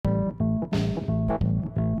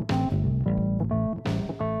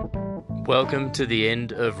Welcome to the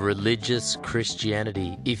end of religious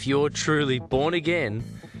Christianity. If you're truly born again,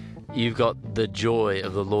 you've got the joy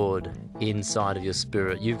of the Lord inside of your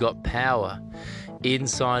spirit. You've got power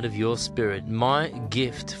inside of your spirit. My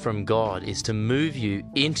gift from God is to move you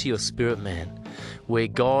into your spirit, man, where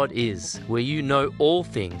God is, where you know all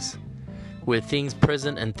things, where things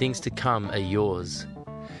present and things to come are yours.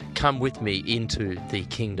 Come with me into the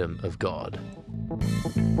kingdom of God.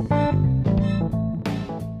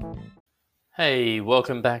 Hey,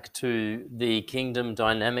 welcome back to the Kingdom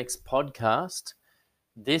Dynamics podcast.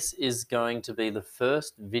 This is going to be the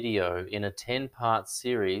first video in a 10-part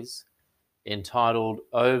series entitled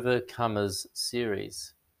Overcomers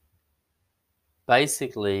Series.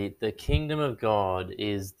 Basically, the kingdom of God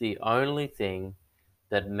is the only thing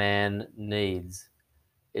that man needs.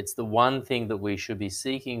 It's the one thing that we should be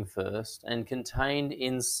seeking first, and contained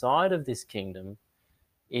inside of this kingdom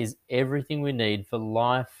is everything we need for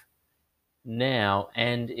life now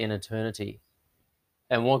and in eternity.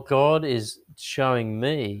 And what God is showing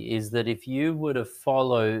me is that if you were to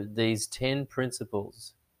follow these 10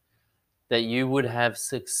 principles, that you would have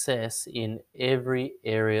success in every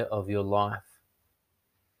area of your life.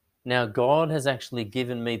 Now, God has actually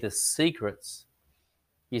given me the secrets.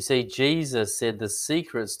 You see, Jesus said the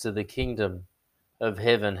secrets to the kingdom of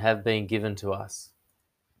heaven have been given to us,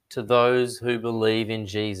 to those who believe in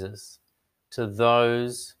Jesus, to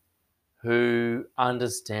those who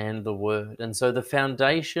understand the word. And so the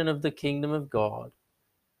foundation of the kingdom of God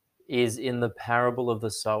is in the parable of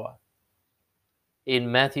the sower.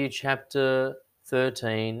 In Matthew chapter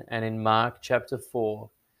 13 and in Mark chapter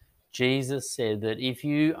 4, Jesus said that if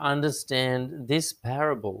you understand this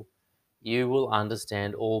parable, you will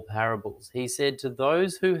understand all parables. He said, to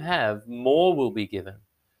those who have, more will be given,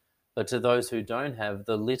 but to those who don't have,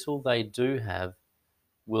 the little they do have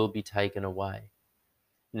will be taken away.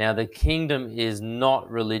 Now, the kingdom is not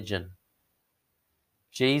religion.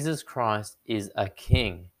 Jesus Christ is a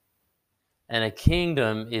king, and a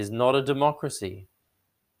kingdom is not a democracy.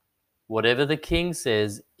 Whatever the king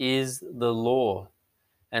says is the law,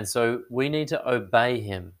 and so we need to obey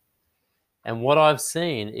him. And what I've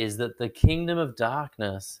seen is that the kingdom of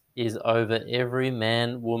darkness is over every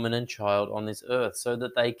man, woman, and child on this earth, so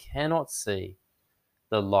that they cannot see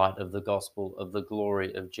the light of the gospel of the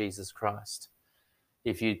glory of Jesus Christ.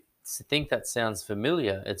 If you think that sounds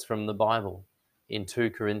familiar, it's from the Bible in 2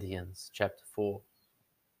 Corinthians chapter 4.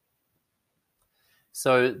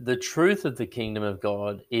 So the truth of the kingdom of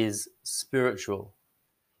God is spiritual,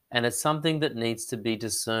 and it's something that needs to be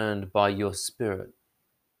discerned by your spirit.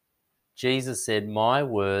 Jesus said, my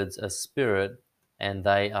words are spirit and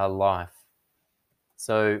they are life.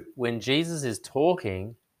 So when Jesus is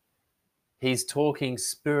talking, he's talking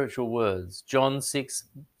spiritual words. John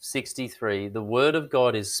 6:63, the word of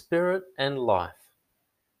God is spirit and life.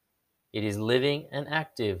 It is living and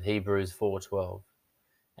active, Hebrews 4:12.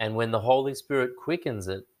 And when the Holy Spirit quickens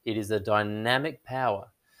it, it is a dynamic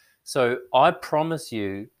power. So I promise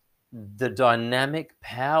you the dynamic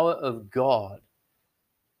power of God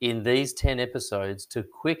in these 10 episodes to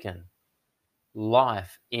quicken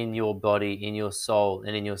life in your body, in your soul,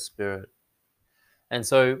 and in your spirit. And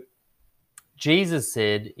so Jesus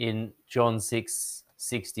said in John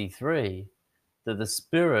 6:63 that the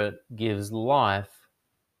Spirit gives life,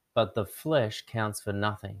 but the flesh counts for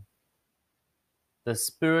nothing. The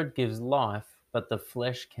Spirit gives life, but the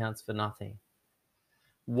flesh counts for nothing.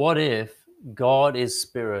 What if God is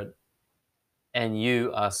Spirit and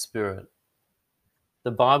you are Spirit?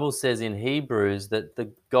 The Bible says in Hebrews that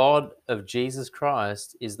the God of Jesus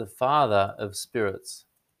Christ is the Father of spirits.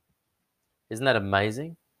 Isn't that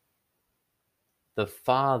amazing? The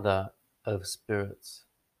Father of spirits.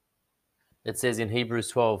 It says in Hebrews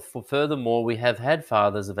 12, for furthermore we have had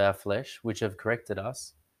fathers of our flesh, which have corrected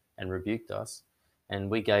us and rebuked us, and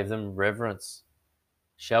we gave them reverence.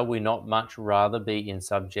 Shall we not much rather be in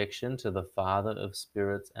subjection to the Father of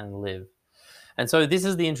spirits and live? And so this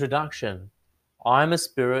is the introduction. I'm a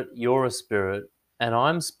spirit, you're a spirit, and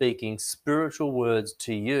I'm speaking spiritual words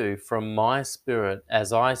to you from my spirit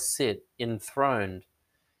as I sit enthroned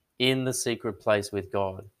in the secret place with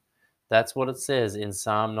God. That's what it says in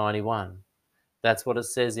Psalm 91. That's what it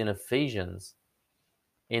says in Ephesians.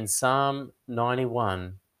 In Psalm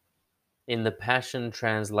 91, in the Passion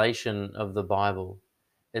translation of the Bible,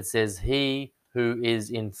 it says, he who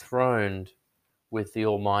is enthroned with the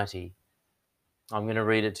Almighty. I'm going to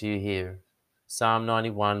read it to you here. Psalm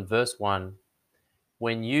 91, verse 1.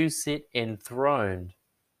 When you sit enthroned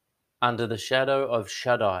under the shadow of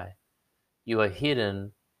Shaddai, you are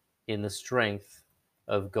hidden in the strength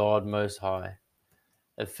of God Most High.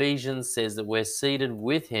 Ephesians says that we're seated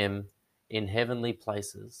with him in heavenly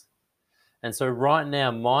places. And so right now,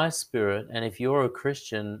 my spirit, and if you're a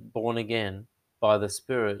Christian born again by the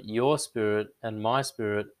Spirit, your spirit and my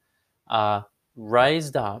spirit are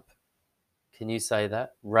raised up. Can you say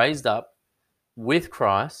that? Raised up with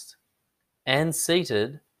Christ and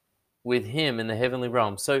seated with him in the heavenly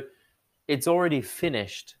realm. So it's already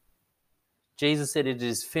finished. Jesus said it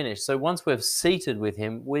is finished. So once we're seated with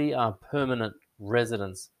him, we are permanent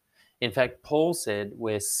residents. In fact, Paul said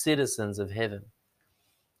we're citizens of heaven.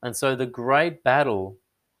 And so the great battle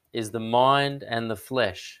is the mind and the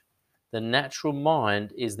flesh. The natural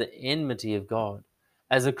mind is the enmity of God.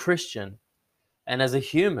 As a Christian and as a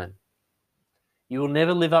human, you will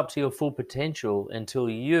never live up to your full potential until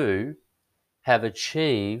you have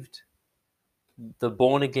achieved the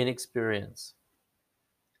born again experience,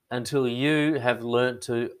 until you have learnt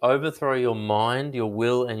to overthrow your mind, your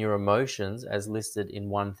will, and your emotions, as listed in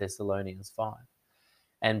 1 Thessalonians 5,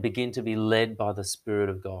 and begin to be led by the Spirit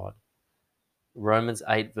of God. Romans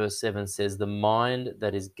 8 verse 7 says, the mind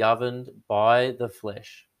that is governed by the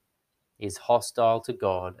flesh is hostile to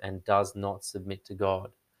God and does not submit to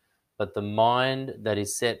God. But the mind that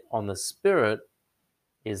is set on the Spirit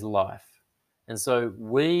is life. And so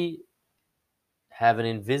we have an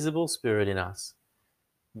invisible spirit in us,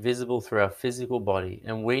 visible through our physical body,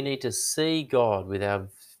 and we need to see God with our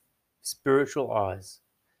spiritual eyes.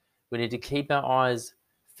 We need to keep our eyes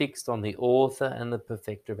fixed on the author and the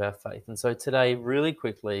perfecter of our faith. And so today, really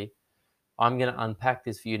quickly, I'm going to unpack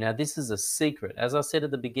this for you. Now, this is a secret. As I said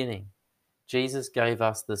at the beginning, Jesus gave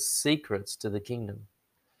us the secrets to the kingdom.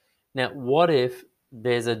 Now, what if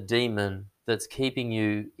there's a demon that's keeping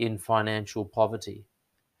you in financial poverty?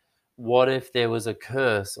 What if there was a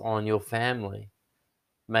curse on your family?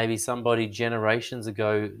 Maybe somebody generations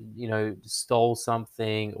ago, stole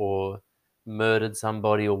something or murdered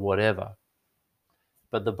somebody or whatever.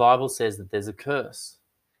 But the Bible says that there's a curse.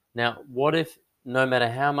 Now, what if no matter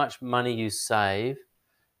how much money you save,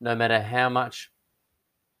 no matter how much,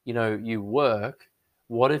 you work,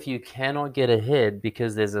 what if you cannot get ahead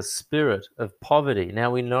because there's a spirit of poverty?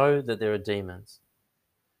 Now, we know that there are demons.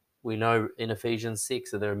 We know in Ephesians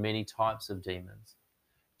 6 that there are many types of demons.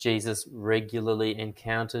 Jesus regularly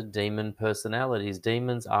encountered demon personalities.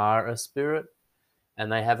 Demons are a spirit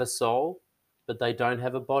and they have a soul, but they don't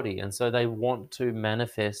have a body. And so they want to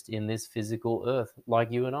manifest in this physical earth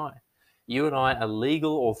like you and I. You and I are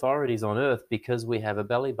legal authorities on earth because we have a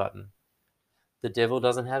belly button. The devil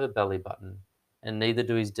doesn't have a belly button, and neither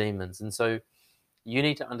do his demons. And so you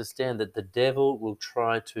need to understand that the devil will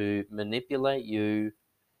try to manipulate you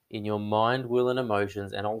in your mind, will, and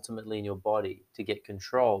emotions, and ultimately in your body to get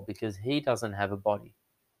control because he doesn't have a body.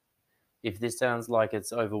 If this sounds like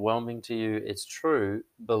it's overwhelming to you, it's true.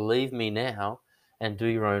 Believe me now and do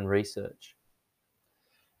your own research.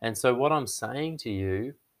 And so what I'm saying to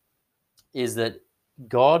you is that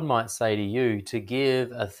God might say to you to give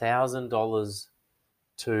 $1,000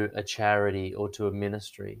 to a charity or to a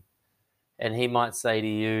ministry. And he might say to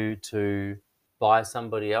you to buy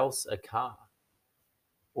somebody else a car.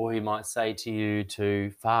 Or he might say to you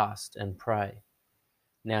to fast and pray.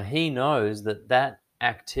 Now he knows that that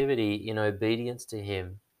activity in obedience to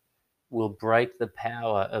him will break the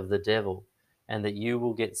power of the devil and that you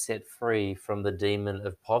will get set free from the demon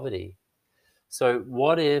of poverty. So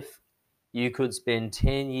what if you could spend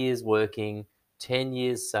 10 years working, 10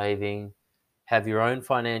 years saving, have your own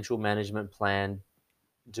financial management plan,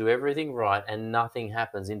 do everything right, and nothing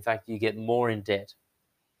happens? In fact, you get more in debt.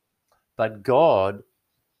 But God,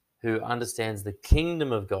 who understands the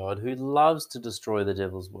kingdom of God, who loves to destroy the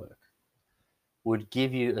devil's work, would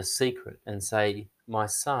give you a secret and say, my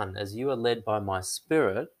son, as you are led by my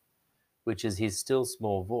spirit, which is his still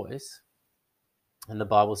small voice, and the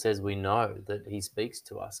Bible says we know that he speaks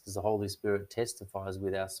to us because the Holy Spirit testifies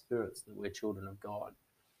with our spirits that we're children of God.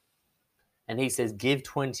 And he says, give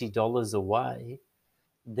 $20 away,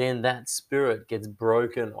 then that spirit gets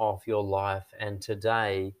broken off your life and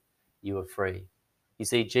today you are free. You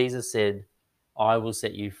see, Jesus said, I will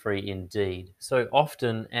set you free indeed. So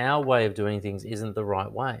often our way of doing things isn't the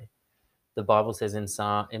right way. The Bible says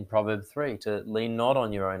in Proverbs 3 to lean not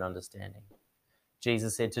on your own understanding.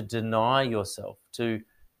 Jesus said to deny yourself, to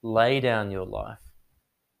lay down your life.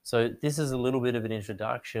 So this is a little bit of an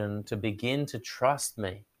introduction to begin to trust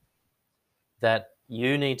me that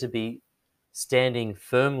you need to be standing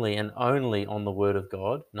firmly and only on the word of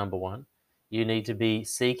God, number one. You need to be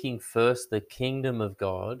seeking first the kingdom of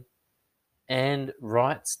God and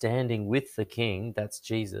right standing with the King, that's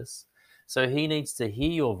Jesus. So he needs to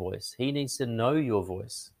hear your voice. He needs to know your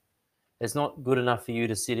voice. It's not good enough for you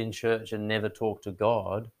to sit in church and never talk to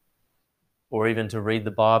God. or even to read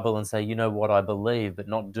the Bible and say, you know what, I believe, but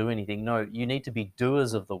not do anything. No, you need to be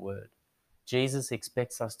doers of the word. Jesus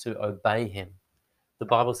expects us to obey him. The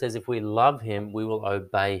Bible says if we love him, we will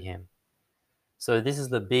obey him. So this is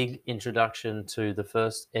the big introduction to the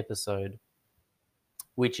first episode,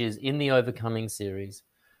 which is in the Overcoming series.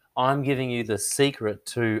 I'm giving you the secret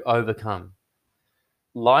to overcome.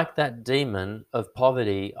 Like that demon of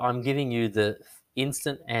poverty, I'm giving you the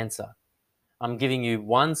instant answer. I'm giving you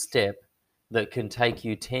one step that can take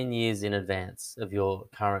you 10 years in advance of your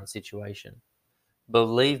current situation.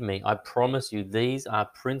 Believe me, I promise you, these are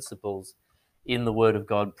principles in the Word of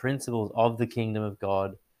God, principles of the kingdom of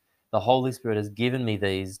God. The Holy Spirit has given me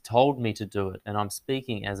these, told me to do it, and I'm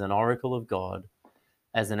speaking as an oracle of God,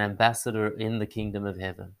 as an ambassador in the kingdom of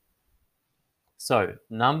heaven. So,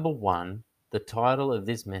 number one, the title of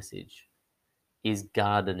this message is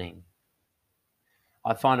gardening.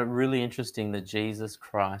 I find it really interesting that Jesus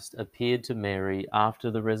Christ appeared to Mary after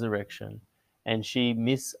the resurrection, and she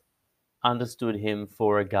misunderstood him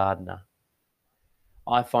for a gardener.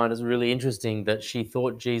 I find it really interesting that she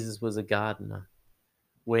thought Jesus was a gardener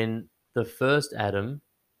when the first Adam,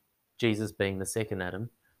 Jesus being the second Adam,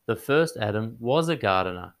 the first Adam was a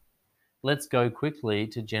gardener. Let's go quickly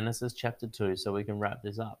to Genesis chapter 2 so we can wrap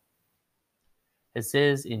this up. It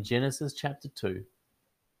says in Genesis chapter 2,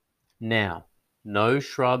 now, no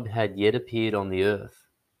shrub had yet appeared on the earth,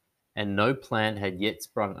 and no plant had yet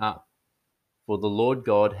sprung up, for the Lord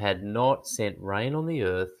God had not sent rain on the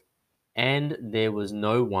earth, and there was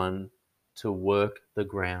no one to work the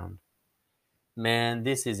ground. Man,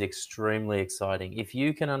 this is extremely exciting. If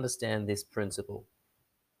you can understand this principle,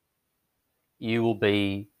 you will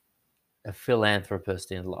be a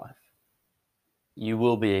philanthropist in life. You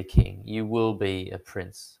will be a king. You will be a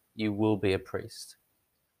prince. You will be a priest.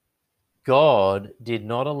 God did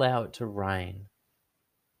not allow it to rain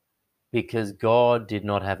because God did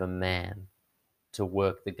not have a man to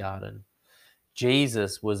work the garden.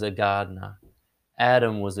 Jesus was a gardener.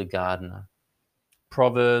 Adam was a gardener.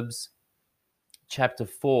 Proverbs chapter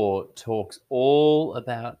 4 talks all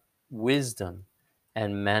about wisdom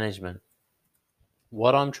and management.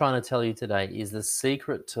 What I'm trying to tell you today is the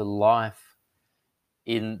secret to life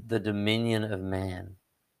in the dominion of man.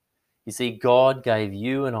 You see, God gave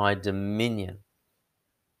you and I dominion.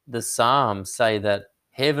 The Psalms say that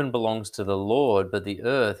heaven belongs to the Lord, but the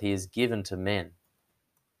earth he has given to men.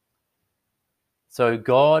 So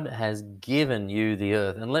God has given you the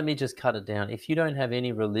earth. And let me just cut it down. If you don't have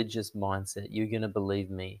any religious mindset, you're going to believe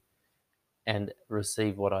me and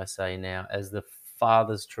receive what I say now as the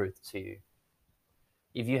Father's truth to you.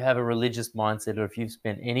 If you have a religious mindset, or if you've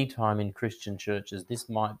spent any time in Christian churches, this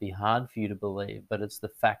might be hard for you to believe, but it's the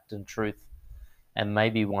fact and truth, and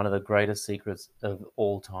maybe one of the greatest secrets of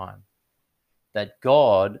all time. That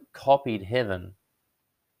God copied heaven,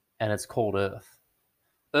 and it's called earth.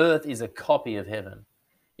 Earth is a copy of heaven.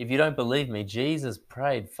 If you don't believe me, Jesus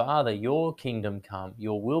prayed, Father, your kingdom come,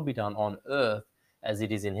 your will be done on earth as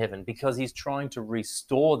it is in heaven, because he's trying to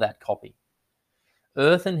restore that copy.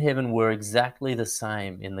 Earth and heaven were exactly the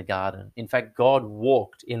same in the garden. In fact, God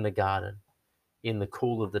walked in the garden in the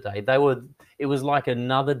cool of the day. It was like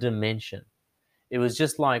another dimension. It was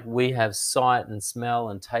just like we have sight and smell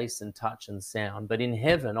and taste and touch and sound. But in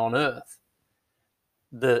heaven, on earth,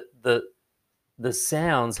 the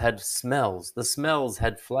sounds had smells. The smells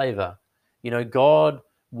had flavor. You know, God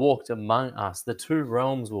walked among us. The two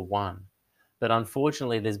realms were one. But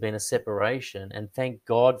unfortunately, there's been a separation, and thank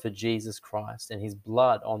God for Jesus Christ and his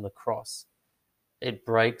blood on the cross. It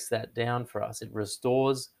breaks that down for us. It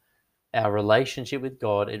restores our relationship with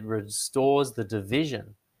God. It restores the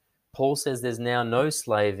division. Paul says there's now no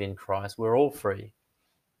slave in Christ. We're all free.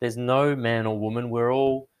 There's no man or woman. We're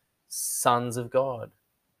all sons of God.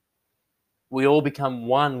 We all become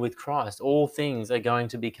one with Christ. All things are going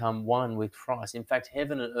to become one with Christ. In fact,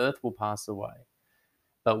 heaven and earth will pass away,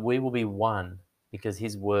 but we will be one because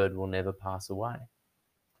his word will never pass away.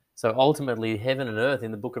 So ultimately, heaven and earth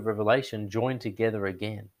in the book of Revelation join together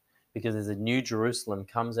again because there's a new Jerusalem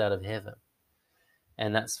comes out of heaven.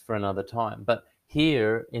 And that's for another time. But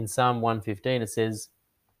here in Psalm 115, it says,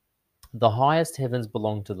 the highest heavens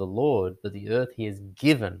belong to the Lord, but the earth he has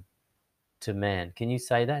given to man. Can you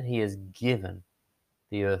say that? He has given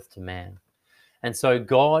the earth to man. And so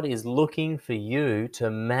God is looking for you to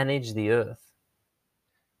manage the earth.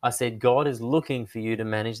 I said, God is looking for you to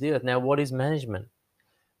manage the earth. Now, what is management?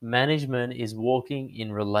 Management is walking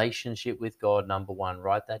in relationship with God, number one.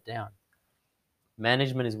 Write that down.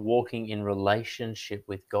 Management is walking in relationship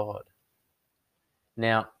with God.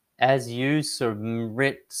 Now, as you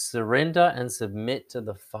surrender and submit to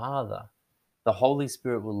the Father, The Holy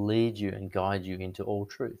Spirit will lead you and guide you into all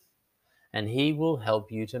truth, and He will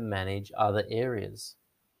help you to manage other areas.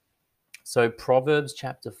 So, Proverbs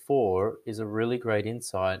chapter 4 is a really great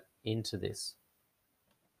insight into this.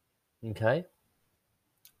 Okay?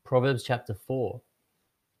 Proverbs chapter 4.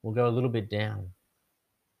 We'll go a little bit down.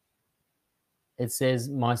 It says,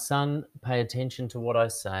 "My son, pay attention to what I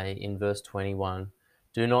say," in verse 21.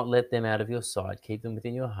 "Do not let them out of your sight. Keep them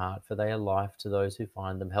within your heart, for they are life to those who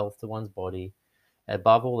find them, health to one's body.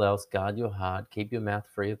 Above all else, guard your heart. Keep your mouth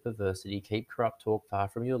free of perversity. Keep corrupt talk far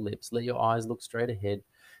from your lips. Let your eyes look straight ahead."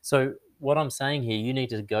 So, what I'm saying here, you need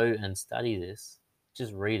to go and study this.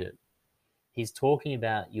 Just read it. He's talking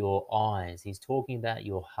about your eyes. He's talking about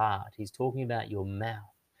your heart. He's talking about your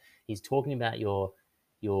mouth. He's talking about your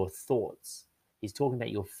thoughts. He's talking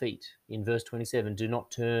about your feet. In verse 27, "Do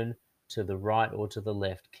not turn to the right or to the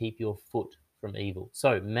left. Keep your foot from evil."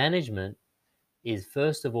 So management is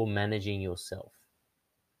first of all managing yourself.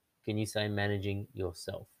 Can you say managing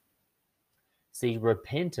yourself? See,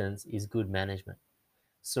 repentance is good management.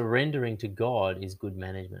 Surrendering to God is good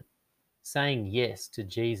management. Saying yes to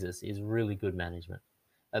Jesus is really good management.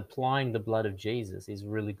 Applying the blood of Jesus is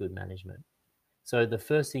really good management. So the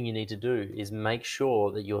first thing you need to do is make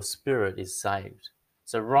sure that your spirit is saved.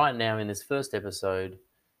 So right now in this first episode,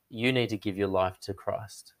 you need to give your life to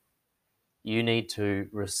Christ. You need to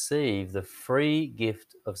receive the free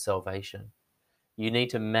gift of salvation. You need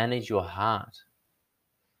to manage your heart.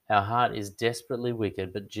 Our heart is desperately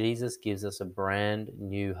wicked, but Jesus gives us a brand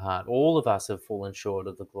new heart. All of us have fallen short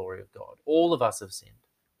of the glory of God. All of us have sinned.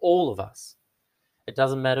 All of us. It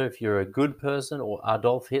doesn't matter if you're a good person or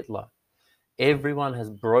Adolf Hitler. Everyone has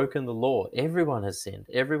broken the law. Everyone has sinned.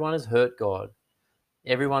 Everyone has hurt God.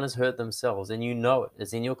 Everyone has hurt themselves, and you know it.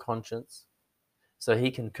 It's in your conscience. So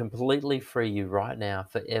He can completely free you right now,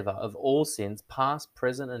 forever, of all sins, past,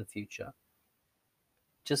 present, and future.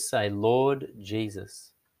 Just say, "Lord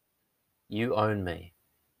Jesus, you own me.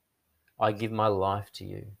 I give my life to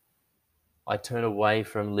you. I turn away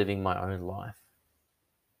from living my own life.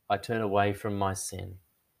 I turn away from my sin.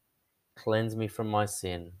 Cleanse me from my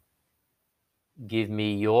sin. Give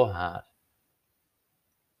me your heart.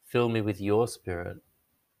 Fill me with your spirit.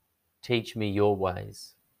 Teach me your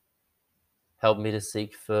ways. Help me to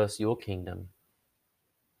seek first your kingdom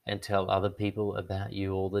and tell other people about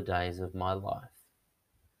you all the days of my life.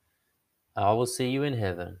 I will see you in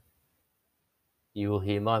heaven. You will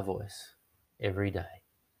hear my voice every day.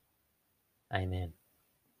 Amen."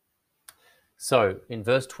 So, in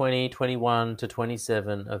verse 20, 21 to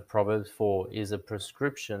 27 of Proverbs 4 is a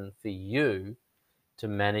prescription for you to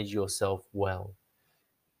manage yourself well.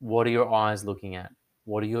 What are your eyes looking at?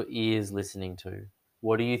 What are your ears listening to?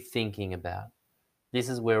 What are you thinking about? This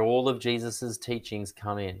is where all of Jesus's teachings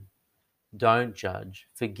come in. Don't judge,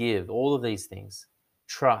 forgive, all of these things.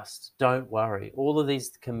 Trust, don't worry. All of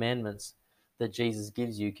these commandments that Jesus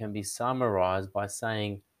gives you can be summarized by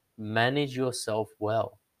saying, manage yourself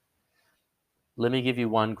well. Let me give you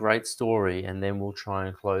one great story and then we'll try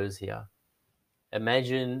and close here.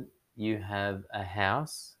 Imagine you have a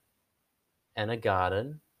house and a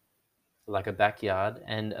garden, like a backyard,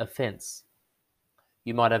 and a fence.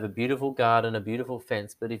 You might have a beautiful garden, a beautiful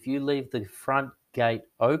fence, but if you leave the front gate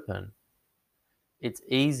open, it's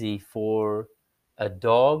easy for a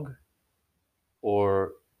dog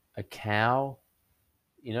or a cow,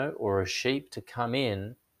 or a sheep to come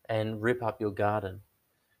in and rip up your garden.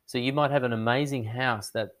 So you might have an amazing house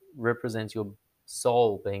that represents your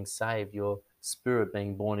soul being saved, your spirit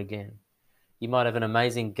being born again. You might have an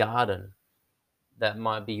amazing garden that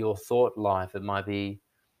might be your thought life. It might be,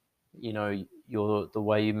 the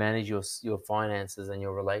way you manage your finances and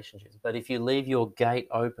your relationships. But if you leave your gate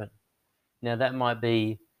open, now that might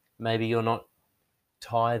be, maybe you're not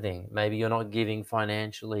tithing, maybe you're not giving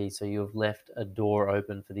financially, so you've left a door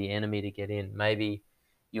open for the enemy to get in. Maybe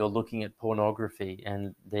you're looking at pornography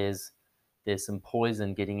and there's some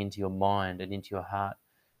poison getting into your mind and into your heart.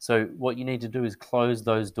 So what you need to do is close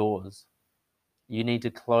those doors. You need to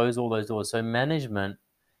close all those doors. So management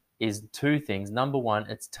is two things. Number one,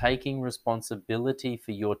 it's taking responsibility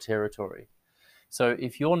for your territory. So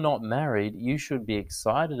if you're not married, you should be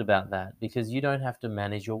excited about that because you don't have to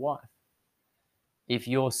manage your wife. If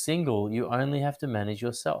you're single, you only have to manage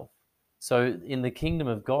yourself. So in the kingdom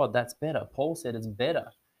of God, that's better. Paul said it's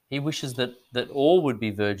better. He wishes that all would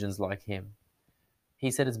be virgins like him.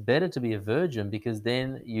 He said it's better to be a virgin because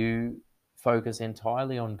then you focus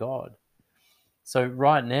entirely on God. So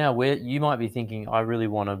right now, where you might be thinking, I really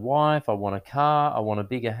want a wife, I want a car, I want a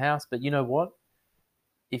bigger house. But you know what?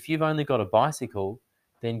 If you've only got a bicycle,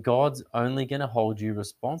 then God's only going to hold you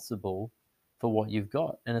responsible for what you've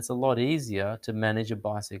got. And it's a lot easier to manage a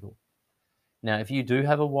bicycle. Now, if you do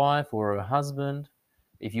have a wife or a husband,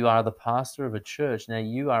 if you are the pastor of a church, now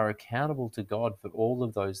you are accountable to God for all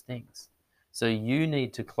of those things. So you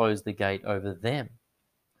need to close the gate over them.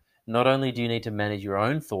 Not only do you need to manage your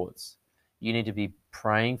own thoughts, you need to be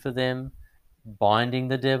praying for them, binding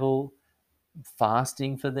the devil,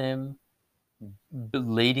 fasting for them,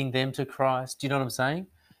 leading them to Christ. Do you know what I'm saying?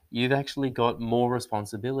 You've actually got more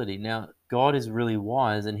responsibility. Now, God is really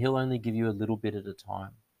wise and He'll only give you a little bit at a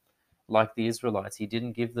time. Like the Israelites, He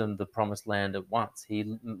didn't give them the promised land at once.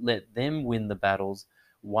 He let them win the battles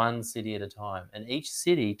one city at a time. And each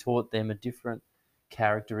city taught them a different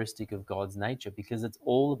characteristic of God's nature because it's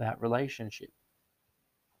all about relationship.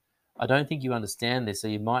 I don't think you understand this, so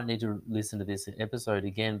you might need to listen to this episode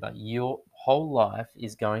again, but your whole life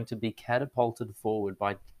is going to be catapulted forward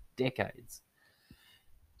by decades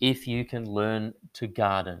if you can learn to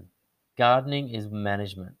garden. Gardening is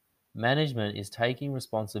management. Management is taking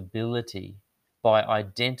responsibility by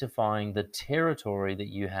identifying the territory that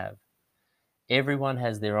you have. Everyone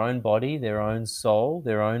has their own body, their own soul,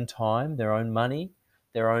 their own time, their own money,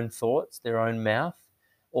 their own thoughts, their own mouth.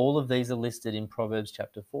 All of these are listed in Proverbs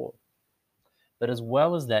chapter 4. But as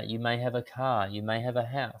well as that, you may have a car, you may have a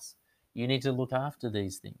house. You need to look after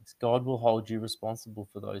these things. God will hold you responsible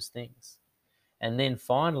for those things. And then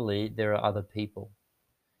finally, there are other people.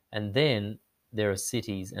 And then there are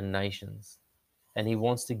cities and nations. And He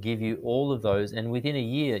wants to give you all of those. And within a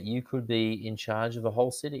year, you could be in charge of a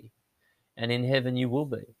whole city. And in heaven, you will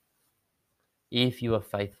be, if you are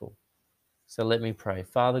faithful. So let me pray.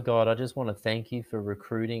 Father God, I just want to thank You for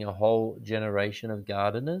recruiting a whole generation of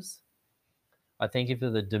gardeners. I thank You for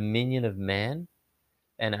the dominion of man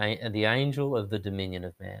and the angel of the dominion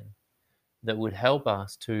of man that would help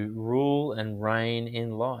us to rule and reign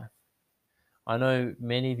in life. I know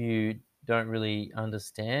many of you don't really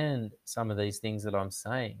understand some of these things that I'm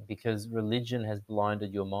saying because religion has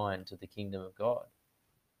blinded your mind to the kingdom of God.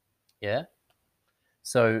 Yeah?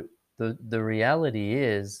 So the reality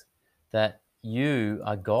is that you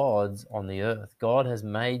are gods on the earth. God has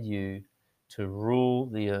made you to rule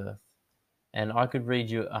the earth. And I could read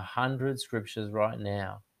you 100 scriptures right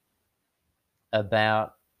now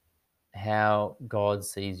about how God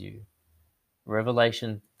sees you.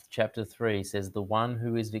 Revelation chapter 3 says, "The one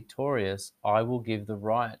who is victorious, I will give the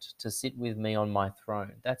right to sit with me on my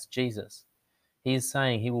throne." That's Jesus. He is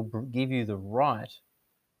saying He will give you the right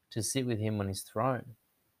to sit with Him on His throne.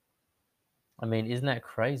 I mean, isn't that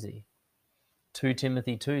crazy? 2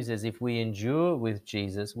 Timothy 2 says, "If we endure with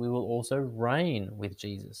Jesus, we will also reign with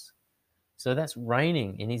Jesus." So that's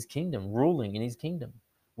reigning in His kingdom, ruling in His kingdom.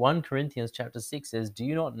 1 Corinthians chapter 6 says, "Do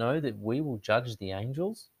you not know that we will judge the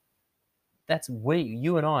angels?" That's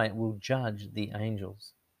you and I will judge the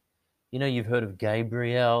angels. You know, you've heard of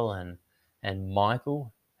Gabriel and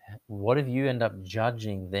Michael. What if you end up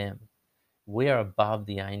judging them? We are above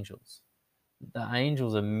the angels. The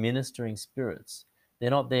angels are ministering spirits. They're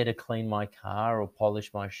not there to clean my car or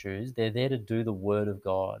polish my shoes. They're there to do the word of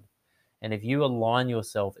God. And if you align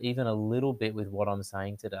yourself even a little bit with what I'm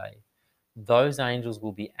saying today, those angels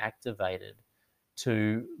will be activated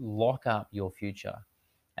to lock up your future,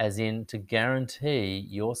 as in to guarantee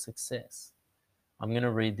your success. I'm going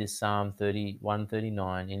to read this Psalm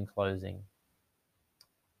 139 in closing.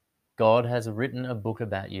 God has written a book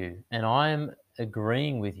about you, and I am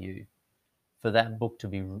agreeing with you for that book to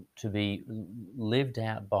be lived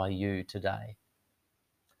out by you today.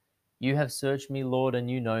 You have searched me, Lord, and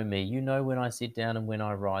You know me. You know when I sit down and when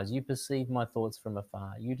I rise. You perceive my thoughts from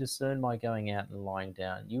afar. You discern my going out and lying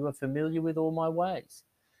down. You are familiar with all my ways.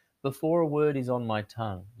 Before a word is on my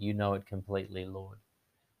tongue, You know it completely, Lord.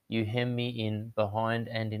 You hem me in behind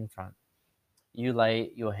and in front. You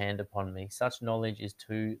lay Your hand upon me. Such knowledge is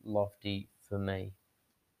too lofty for me.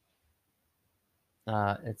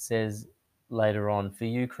 It says later on, "For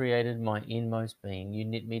You created my inmost being. You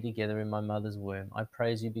knit me together in my mother's womb. I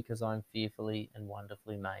praise You because I am fearfully and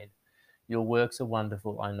wonderfully made. Your works are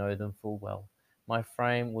wonderful. I know them full well. My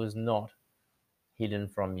frame was not hidden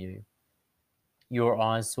from You. Your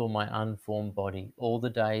eyes saw my unformed body. All the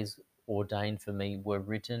days ordained for me were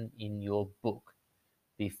written in Your book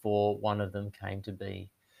before one of them came to be."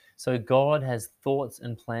 So God has thoughts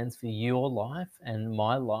and plans for your life and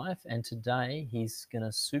my life, and today He's going to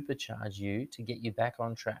supercharge you to get you back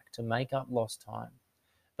on track, to make up lost time.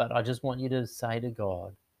 But I just want you to say to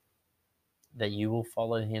God that you will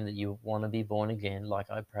follow Him, that you want to be born again,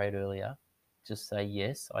 like I prayed earlier. Just say,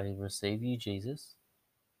 "Yes, I receive You, Jesus.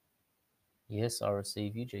 Yes, I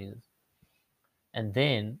receive You, Jesus." And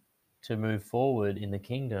then to move forward in the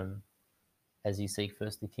kingdom, as you seek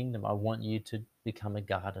first the kingdom. I want you to become a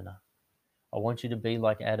gardener. I want you to be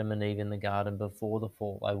like Adam and Eve in the garden before the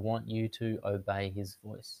fall. I want you to obey his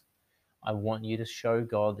voice. I want you to show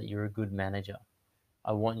God that you're a good manager.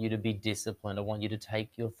 I want you to be disciplined. I want you to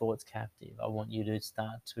take your thoughts captive. I want you to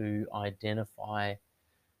start to identify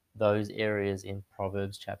those areas in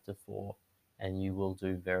Proverbs chapter 4, and you will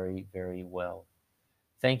do very, very well.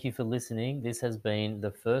 Thank you for listening. This has been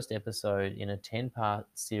the first episode in a 10-part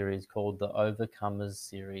series called the Overcomers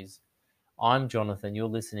series. I'm Jonathan. You're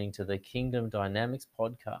listening to the Kingdom Dynamics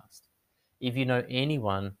podcast. If you know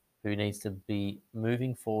anyone who needs to be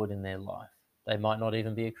moving forward in their life, they might not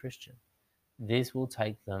even be a Christian. This will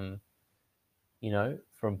take them,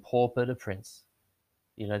 from pauper to prince.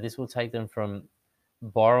 This will take them from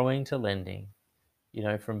borrowing to lending,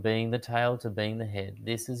 from being the tail to being the head.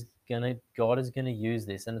 God is gonna use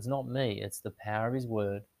this, and it's not me. It's the power of His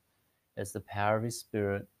Word. It's the power of His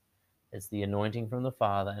Spirit. It's the anointing from the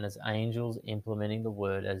Father, and it's angels implementing the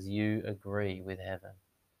Word as you agree with heaven.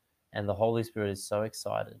 And the Holy Spirit is so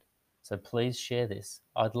excited. So please share this.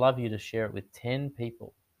 I'd love you to share it with 10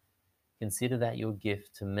 people. Consider that your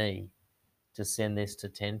gift to me, to send this to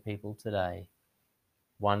 10 people today,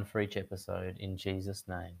 one for each episode, in Jesus'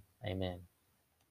 name. Amen.